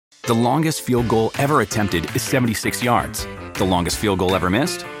The longest field goal ever attempted is 76 yards. The longest field goal ever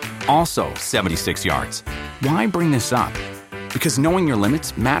missed? Also 76 yards. Why bring this up? Because knowing your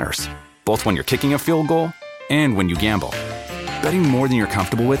limits matters, both when you're kicking a field goal and when you gamble. Betting more than you're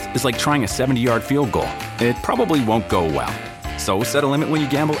comfortable with is like trying a 70-yard field goal. It probably won't go well. So set a limit when you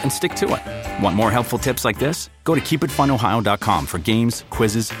gamble and stick to it. Want more helpful tips like this? Go to keepitfunohio.com for games,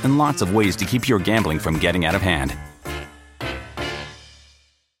 quizzes, and lots of ways to keep your gambling from getting out of hand.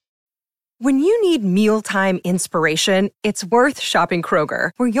 When you need mealtime inspiration, it's worth shopping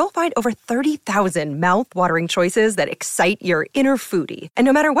Kroger, where you'll find over 30,000 mouth-watering choices that excite your inner foodie. And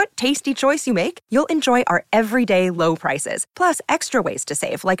no matter what tasty choice you make, you'll enjoy our everyday low prices, plus extra ways to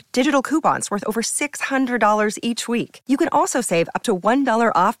save, like digital coupons worth over $600 each week. You can also save up to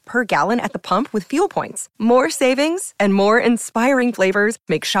 $1 off per gallon at the pump with fuel points. More savings and more inspiring flavors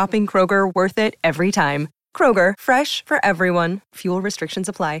make shopping Kroger worth it every time. Kroger, fresh for everyone. Fuel restrictions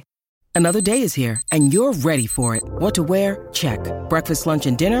apply. Another day is here, and you're ready for it. What to wear? Check. Breakfast, lunch,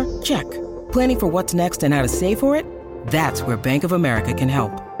 and dinner? Check. Planning for what's next and how to save for it? That's where Bank of America can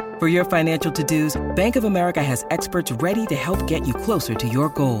help. For your financial to-dos, Bank of America has experts ready to help get you closer to your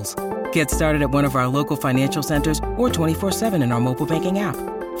goals. Get started at one of our local financial centers or 24/7 in our mobile banking app.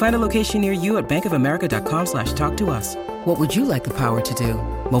 Find a location near you at bankofamerica.com/talktous. What would you like the power to do?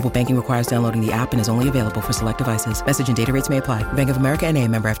 Mobile banking requires downloading the app and is only available for select devices. Message and data rates may apply. Bank of America N.A.,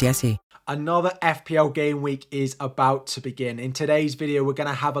 member FDIC. Another FPL game week is about to begin. In today's video, we're going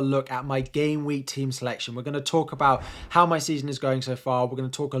to have a look at my game week team selection. We're going to talk about how my season is going so far. We're going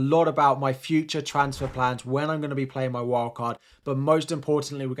to talk a lot about my future transfer plans, when I'm going to be playing my wildcard. But most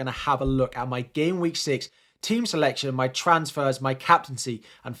importantly, we're going to have a look at my game week 6 team selection, my transfers, my captaincy,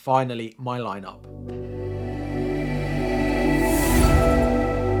 and finally, my lineup.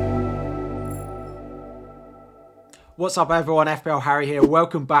 What's up everyone, FPL Harry here.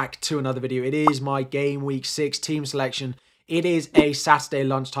 Welcome back to another video. It is my game week 6 team selection. It is a Saturday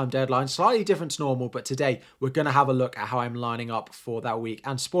lunchtime deadline, slightly different to normal, but today we're going to have a look at how I'm lining up for that week.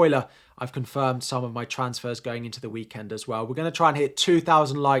 And spoiler, I've confirmed some of my transfers going into the weekend as well. We're going to try and hit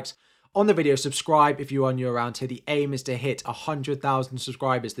 2,000 likes on the video. Subscribe if you are new around here. The aim is to hit 100,000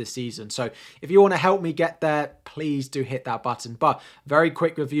 subscribers this season. So if you want to help me get there, please do hit that button. But very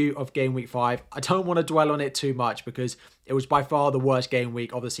quick review of game week 5. I don't want to dwell on it too much because it was by far the worst game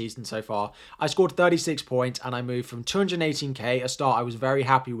week of the season so far. I scored 36 points and I moved from 218k, a start I was very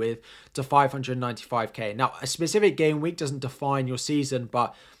happy with, to 595k. Now, a specific game week doesn't define your season,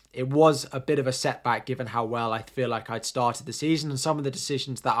 but it was a bit of a setback given how well I feel like I'd started the season and some of the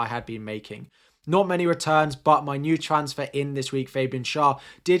decisions that I had been making. Not many returns, but my new transfer in this week, Fabian Schär,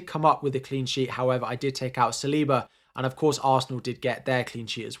 did come up with a clean sheet. However, I did take out Saliba, and of course Arsenal did get their clean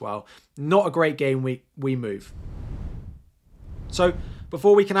sheet as well. Not a great game week, we move. So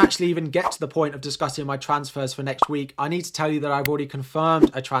before we can actually even get to the point of discussing my transfers for next week, I need to tell you that I've already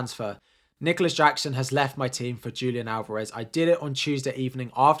confirmed a transfer. Nicholas Jackson has left my team for Julian Alvarez. I did it on Tuesday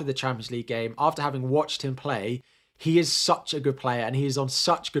evening after the Champions League game. After having watched him play, he is such a good player and he is on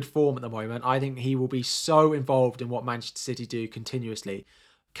such good form at the moment. I think he will be so involved in what Manchester City do continuously.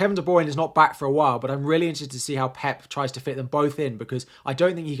 Kevin De Bruyne is not back for a while, but I'm really interested to see how Pep tries to fit them both in because I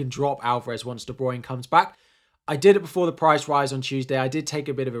don't think he can drop Alvarez once De Bruyne comes back. I did it before the price rise on Tuesday. I did take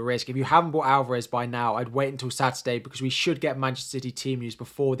a bit of a risk. If you haven't bought Alvarez by now, I'd wait until Saturday because we should get Manchester City team news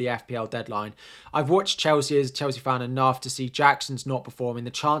before the FPL deadline. I've watched Chelsea as a Chelsea fan enough to see Jackson's not performing.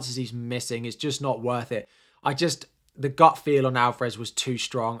 The chances he's missing is just not worth it. The gut feel on Alvarez was too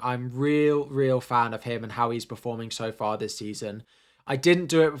strong. I'm real fan of him and how he's performing so far this season. I didn't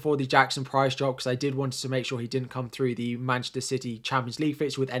do it before the Jackson price drop because I did want to make sure he didn't come through the Manchester City Champions League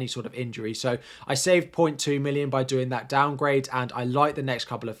fixture with any sort of injury. So I saved 0.2 million by doing that downgrade and I like the next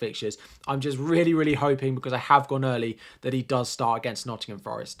couple of fixtures. I'm just really hoping, because I have gone early, that he does start against Nottingham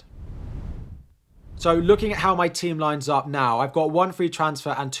Forest. So looking at how my team lines up now, I've got one free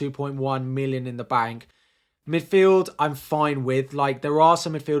transfer and 2.1 million in the bank. Midfield, I'm fine with. There are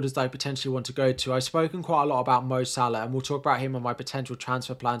some midfielders that I potentially want to go to. I've spoken quite a lot about Mo Salah, and we'll talk about him on my potential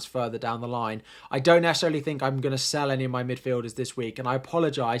transfer plans further down the line. I don't necessarily think I'm going to sell any of my midfielders this week, and I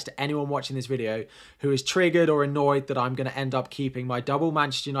apologise to anyone watching this video who is triggered or annoyed that I'm going to end up keeping my double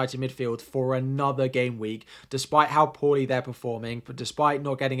Manchester United midfield for another game week, despite how poorly they're performing, but despite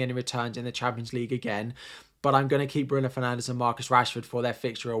not getting any returns in the Champions League again. But I'm going to keep Bruno Fernandes and Marcus Rashford for their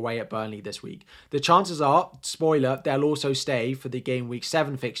fixture away at Burnley this week. The chances are, spoiler, they'll also stay for the game week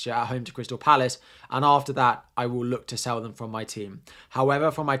 7 fixture at home to Crystal Palace, and after that, I will look to sell them from my team. However,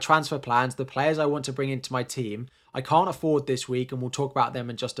 for my transfer plans, the players I want to bring into my team, I can't afford this week, and we'll talk about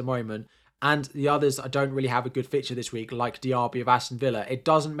them in just a moment. and the others I don't really have a good fixture this week, like Diaby of Aston Villa. It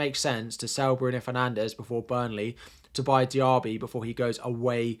doesn't make sense to sell Bruno Fernandes before Burnley to buy Diaby before he goes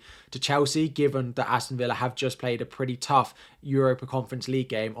away to Chelsea, given that Aston Villa have just played a pretty tough Europa Conference League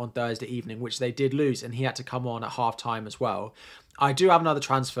game on Thursday evening, which they did lose, and he had to come on at half-time as well. I do have another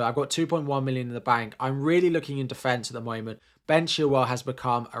transfer. I've got 2.1 million in the bank. I'm really looking in defence at the moment. Ben Chilwell has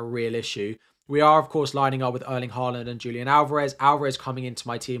become a real issue. We are, of course, lining up with Erling Haaland and Julian Alvarez. Alvarez coming into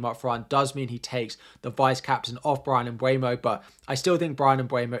my team up front does mean he takes the vice-captain off Bryan Mbeumo, but I still think Bryan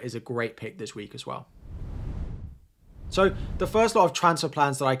Mbeumo is a great pick this week as well. So the first lot of transfer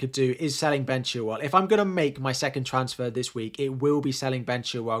plans that I could do is selling Ben Chilwell. If I'm going to make my second transfer this week, it will be selling Ben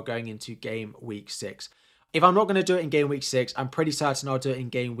Chilwell going into game week 6. If I'm not going to do it in game week 6, I'm pretty certain I'll do it in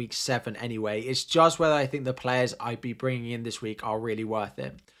game week 7 anyway. It's just whether I think the players I'd be bringing in this week are really worth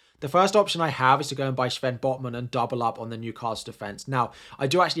it. The first option I have is to go and buy Sven Botman and double up on the Newcastle defence. Now, I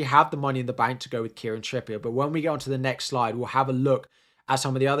do actually have the money in the bank to go with Kieran Trippier, but when we get onto the next slide, we'll have a look at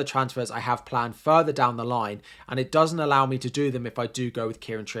some of the other transfers I have planned further down the line, and it doesn't allow me to do them if I do go with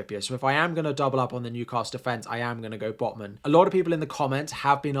Kieran Trippier. So if I am going to double up on the Newcastle defence, I am going to go Botman. A lot of people in the comments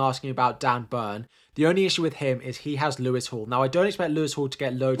have been asking about Dan Burn. The only issue with him is he has Lewis Hall. Now, I don't expect Lewis Hall to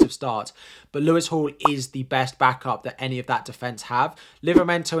get loads of starts, but Lewis Hall is the best backup that any of that defence have.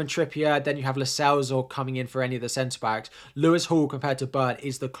 Livramento and Trippier, then you have Lascelles or coming in for any of the centre-backs. Lewis Hall compared to Burn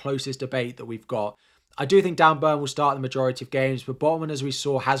is the closest debate that we've got. I do think Dan Burn will start the majority of games, but Botman, as we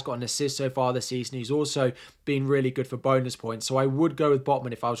saw, has got an assist so far this season. He's also been really good for bonus points, so I would go with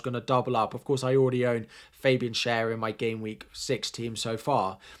Botman if I was going to double up. Of course, I already own Fabian Schär in my game week 6 team so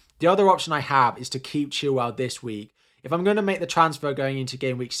far. The other option I have is to keep Chilwell this week. If I'm going to make the transfer going into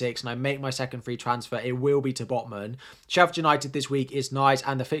game week 6 and I make my second free transfer, it will be to Botman. Sheffield United this week is nice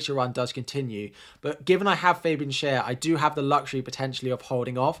and the fixture run does continue. But given I have Fabian Schär, I do have the luxury potentially of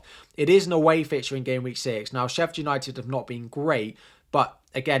holding off. It is an away fixture in game week 6. Now, Sheffield United have not been great, but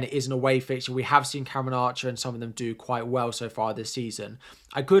again, it is an away fixture. We have seen Cameron Archer and some of them do quite well so far this season.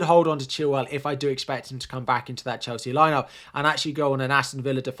 I could hold on to Chilwell if I do expect him to come back into that Chelsea lineup and actually go on an Aston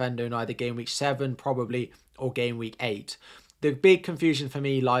Villa defender in either game week 7 probably or game week 8. The big confusion for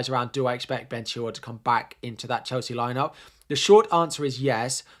me lies around, do I expect Ben Chilwell to come back into that Chelsea lineup? The short answer is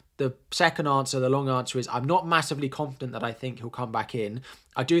yes. The second answer, the long answer is I'm not massively confident that I think he'll come back in.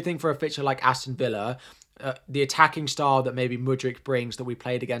 I do think for a fixture like Aston Villa, the attacking style that maybe Mudryk brings that we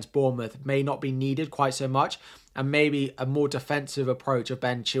played against Bournemouth may not be needed quite so much, and maybe a more defensive approach of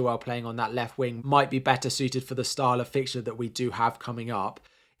Ben Chilwell playing on that left wing might be better suited for the style of fixture that we do have coming up.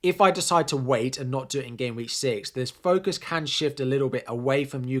 If I decide to wait and not do it in game week 6, this focus can shift a little bit away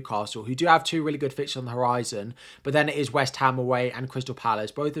from Newcastle, who do have 2 really good fixtures on the horizon, but then it is West Ham away and Crystal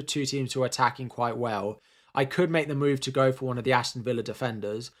Palace, both of 2 teams who are attacking quite well. I could make the move to go for one of the Aston Villa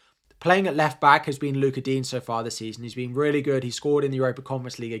defenders. Playing at left back has been Luca Dean so far this season. He's been really good. He scored in the Europa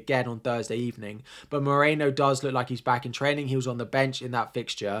Conference League again on Thursday evening. But Moreno does look like he's back in training. He was on the bench in that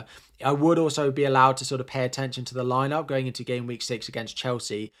fixture. I would also be allowed to sort of pay attention to the lineup going into game week 6 against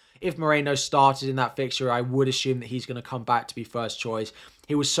Chelsea. If Moreno started in that fixture, I would assume that he's going to come back to be first choice.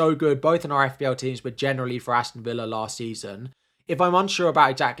 He was so good both in our FPL teams, but generally for Aston Villa last season. If I'm unsure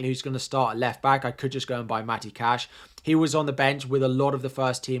about exactly who's going to start at left back, I could just go and buy Matty Cash. He was on the bench with a lot of the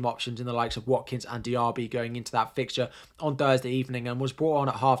first team options in the likes of Watkins and Diaby going into that fixture on Thursday evening and was brought on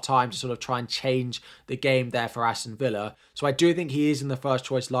at half time to sort of try and change the game there for Aston Villa. So I do think he is in the first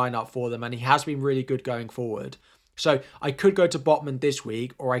choice lineup for them and he has been really good going forward. So I could go to Botman this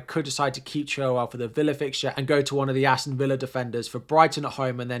week, or I could decide to keep Chilwell for the Villa fixture and go to one of the Aston Villa defenders for Brighton at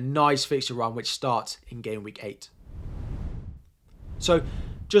home and their nice fixture run which starts in game week 8. So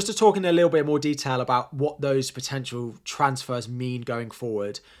just to talk in a little bit more detail about what those potential transfers mean going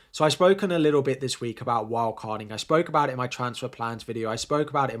forward. So I've spoken a little bit this week about wildcarding. I spoke about it in my transfer plans video. I spoke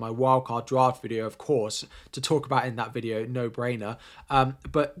about it in my wildcard draft video, of course, to talk about in that video, no brainer.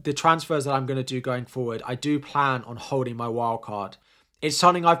 But the transfers that I'm going to do going forward, I do plan on holding my wildcard. It's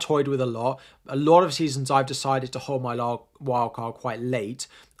something I've toyed with a lot. A lot of seasons I've decided to hold my wildcard quite late.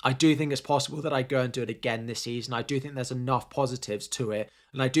 I do think it's possible that I go and do it again this season. I do think there's enough positives to it.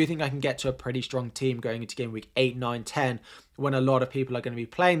 And I do think I can get to a pretty strong team going into game week 8, 9, 10, when a lot of people are going to be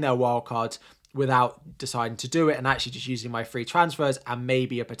playing their wildcards without deciding to do it and actually just using my free transfers and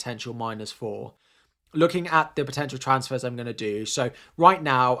maybe a potential -4. Looking at the potential transfers I'm going to do. So right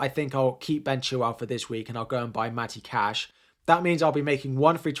now, I think I'll keep Ben Chilwell for this week and I'll go and buy Matty Cash. That means I'll be making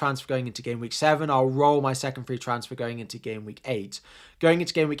one free transfer going into game week 7. I'll roll my second free transfer going into game week 8. Going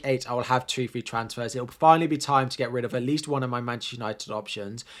into game week 8, I will have 2 free transfers. It'll finally be time to get rid of at least one of my Manchester United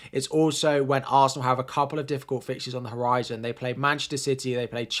options. It's also when Arsenal have a couple of difficult fixtures on the horizon. They play Manchester City, they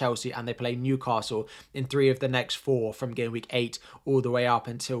play Chelsea, and they play Newcastle in 3 of the next 4 from game week 8 all the way up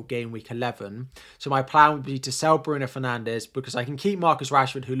until game week 11. So my plan would be to sell Bruno Fernandes because I can keep Marcus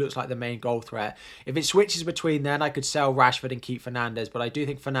Rashford, who looks like the main goal threat. If it switches between then, I could sell Rashford and keep Fernandes, but I do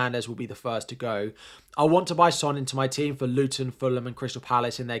think Fernandes will be the first to go. I want to buy Son into my team for Luton, Fulham and Crystal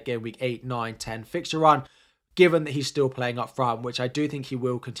Palace in their game week 8, 9, 10 fixture run, given that he's still playing up front, which I do think he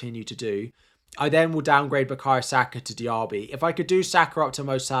will continue to do. I then will downgrade Bukayo Saka to Diaby. If I could do Saka up to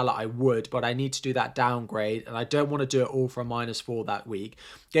Mo Salah, I would, but I need to do that downgrade, and I don't want to do it all for a -4 that week.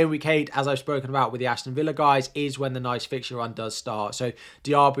 Game week 8, as I've spoken about with the Aston Villa guys, is when the nice fixture run does start. So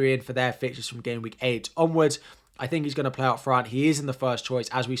Diaby in for their fixtures from game week 8 onwards. I think he's going to play up front. He is in the first choice,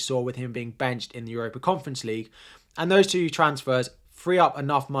 as we saw with him being benched in the Europa Conference League. And those 2 transfers free up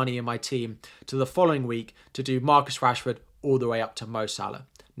enough money in my team to the following week to do Marcus Rashford all the way up to Mo Salah.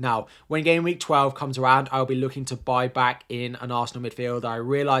 Now, when game week 12 comes around, I'll be looking to buy back in an Arsenal midfielder. I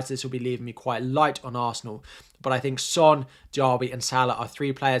realise this will be leaving me quite light on Arsenal, but I think Son, Diaby and Salah are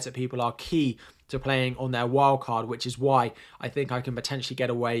 3 players that people are key to playing on their wild card, which is why I think I can potentially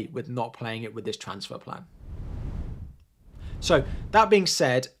get away with not playing it with this transfer plan. So that being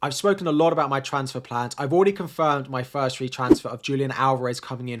said, I've spoken a lot about my transfer plans. I've already confirmed my first free transfer of Julian Alvarez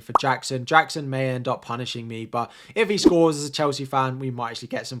coming in for Jackson. Jackson may end up punishing me, but if he scores as a Chelsea fan, we might actually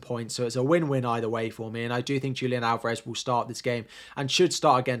get some points. So it's a win-win either way for me. And I do think Julian Alvarez will start this game and should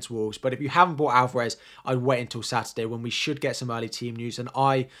start against Wolves. But if you haven't bought Alvarez, I'd wait until Saturday when we should get some early team news. And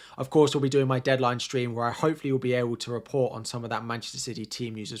I, of course, will be doing my deadline stream where I hopefully will be able to report on some of that Manchester City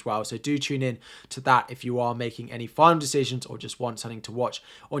team news as well. So do tune in to that if you are making any final decisions or just want something to watch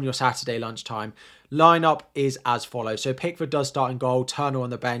on your Saturday lunchtime. Lineup is as follows. So Pickford does start in goal, Turner on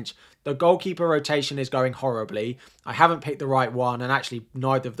the bench. The goalkeeper rotation is going horribly. I haven't picked the right one, and actually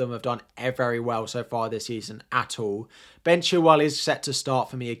neither of them have done very well so far this season at all. Ben Chilwell is set to start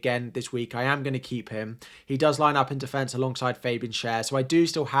for me again this week. I am going to keep him. He does line up in defence alongside Fabian Schär, so I do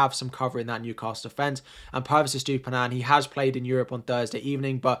still have some cover in that Newcastle defence. And Pervis Estupiñán, he has played in Europe on Thursday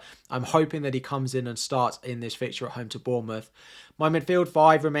evening, but I'm hoping that he comes in and starts in this fixture at home to Bournemouth. My midfield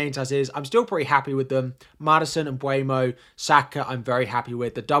 5 remains as is. I'm still pretty happy with them. Maddison and Mbeumo, Saka, I'm very happy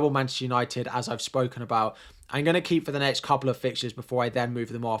with. The double Manchester United, as I've spoken about, I'm going to keep for the next couple of fixtures before I then move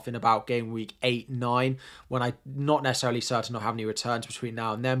them off in about game week 8, 9, when I'm not necessarily certain I'll have any returns between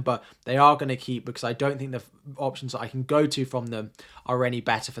now and then, but they are going to keep because I don't think the options that I can go to from them are any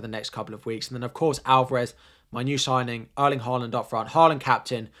better for the next couple of weeks. And then, of course, Alvarez, my new signing, Erling Haaland up front, Haaland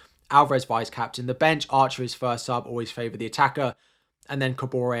captain, Alvarez vice-captain. The bench, Archer is first sub, always favour the attacker. And then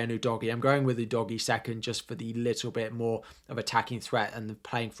Kabore and Udogie. I'm going with Udogie second just for the little bit more of attacking threat and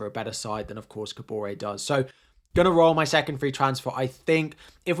playing for a better side than, of course, Kabore does. So, going to roll my second free transfer. I think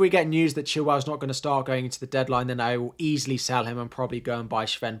if we get news that Chilwell's not going to start going into the deadline, then I will easily sell him and probably go and buy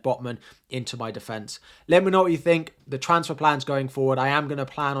Sven Botman into my defence. Let me know what you think. The transfer plans going forward, I am going to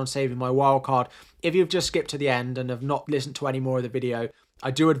plan on saving my wild card. If you've just skipped to the end and have not listened to any more of the video,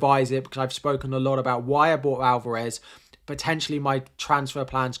 I do advise it because I've spoken a lot about why I bought Alvarez, potentially my transfer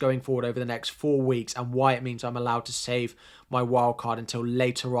plans going forward over the next 4 weeks, and why it means I'm allowed to save my wild card until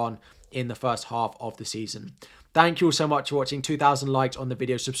later on in the first half of the season. Thank you all so much for watching. 2,000 likes on the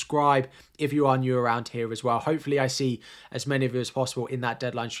video. Subscribe if you are new around here as well. Hopefully I see as many of you as possible in that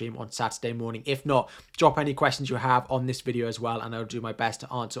deadline stream on Saturday morning. If not, drop any questions you have on this video as well, and I'll do my best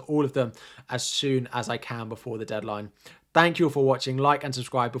to answer all of them as soon as I can before the deadline. Thank you all for watching. Like and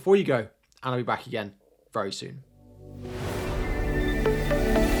subscribe before you go, and I'll be back again very soon.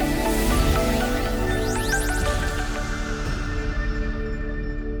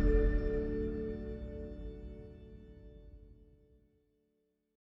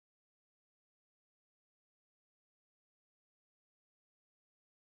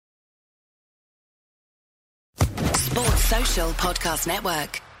 Sports Social Podcast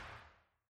Network.